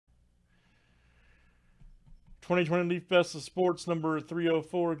2020 Leaf Best of Sports number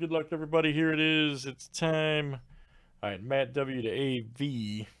 304. Good luck, everybody. Here it is. It's time. All right, Matt W to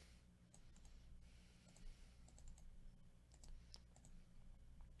AV.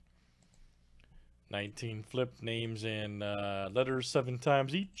 $19 flip names and letters 7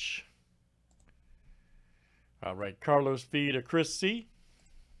 times each. All right, Carlos V to Chris C.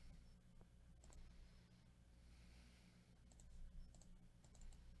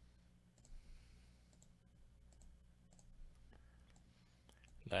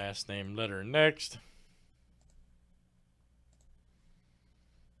 Last name letter next.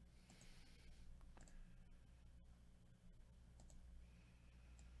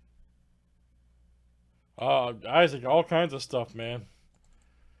 Isaac, all kinds of stuff, man.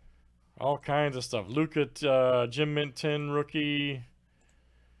 All kinds of stuff. Luca, Jim Mint 10 rookie.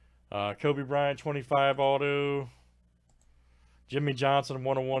 Kobe Bryant 25 auto. Jimmy Johnson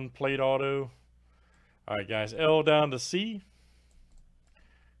 101 plate auto. All right, guys. L down to C.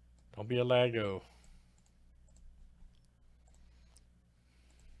 Don't be a laggo.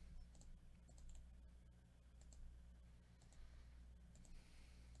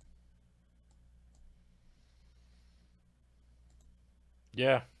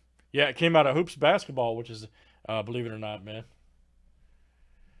 Yeah. Yeah, it came out of Hoops Basketball, which is, believe it or not, man.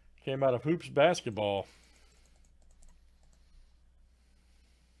 Came out of Hoops Basketball.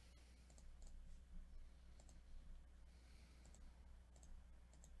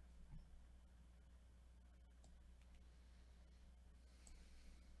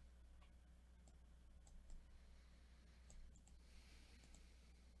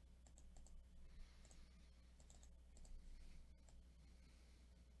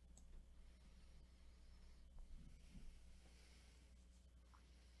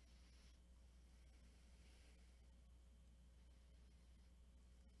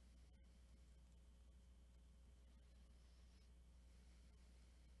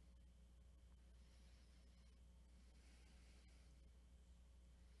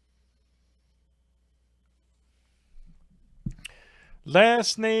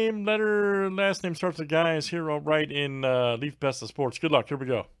 Last name starts with guys here. All right, in Leaf Best of Sports. Good luck. Here we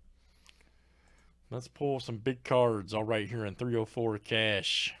go. Let's pull some big cards. All right, here in 304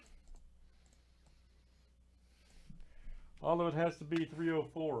 cash. All of it has to be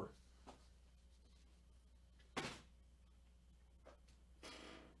 304.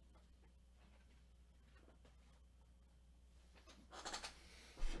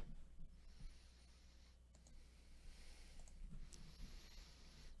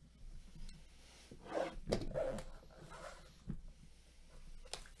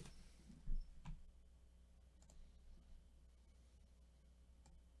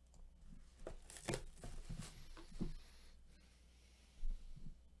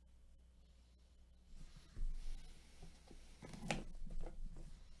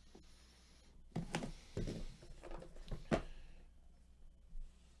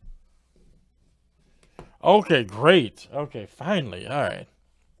 Okay, great. Okay, finally. All right.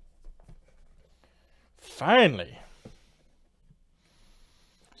 Finally.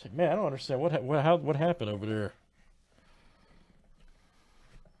 It's like, man, I don't understand what happened over there.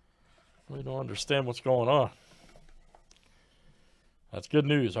 We don't understand what's going on. That's good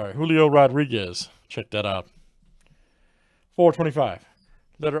news. All right, Julio Rodriguez. Check that out. 425.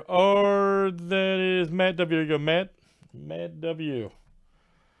 Letter R, that is Matt W. There you go, Matt. Matt W.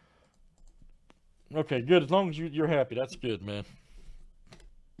 Okay, good. As long as you're happy, that's good, man.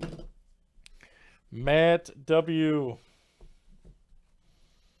 Matt W.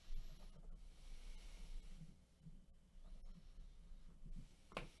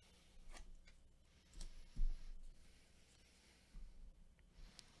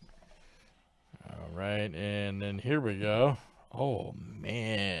 All right, and then here we go. Oh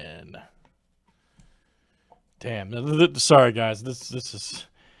man. Damn. Sorry, guys. This is.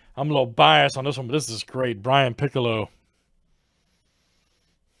 I'm a little biased on this one, but this is great. Brian Piccolo.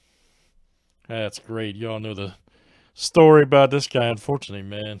 That's great. Y'all know the story about this guy. Unfortunately,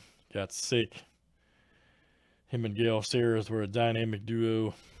 man, got sick. Him and Gail Sayers were a dynamic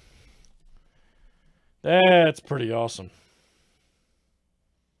duo. That's pretty awesome.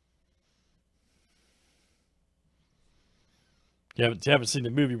 You haven't seen the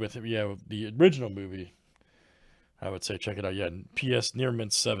movie with him? Yeah, the original movie. I would say check it out. Yeah, P.S.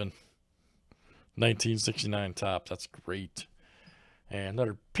 Nearmint 7, 1969 top. That's great. And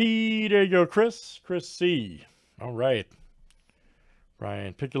letter P. There you go, Chris. Chris C. All right.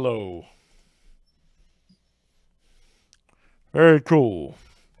 Brian Piccolo. Very cool.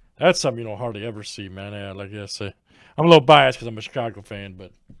 That's something you don't hardly ever see, man. Yeah, like I say, I'm a little biased because I'm a Chicago fan,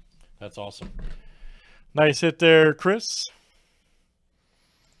 but that's awesome. Nice hit there, Chris.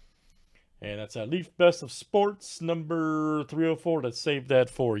 And that's Leaf Best of Sports number 304. Let's save that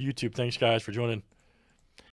for YouTube. Thanks, guys, for joining.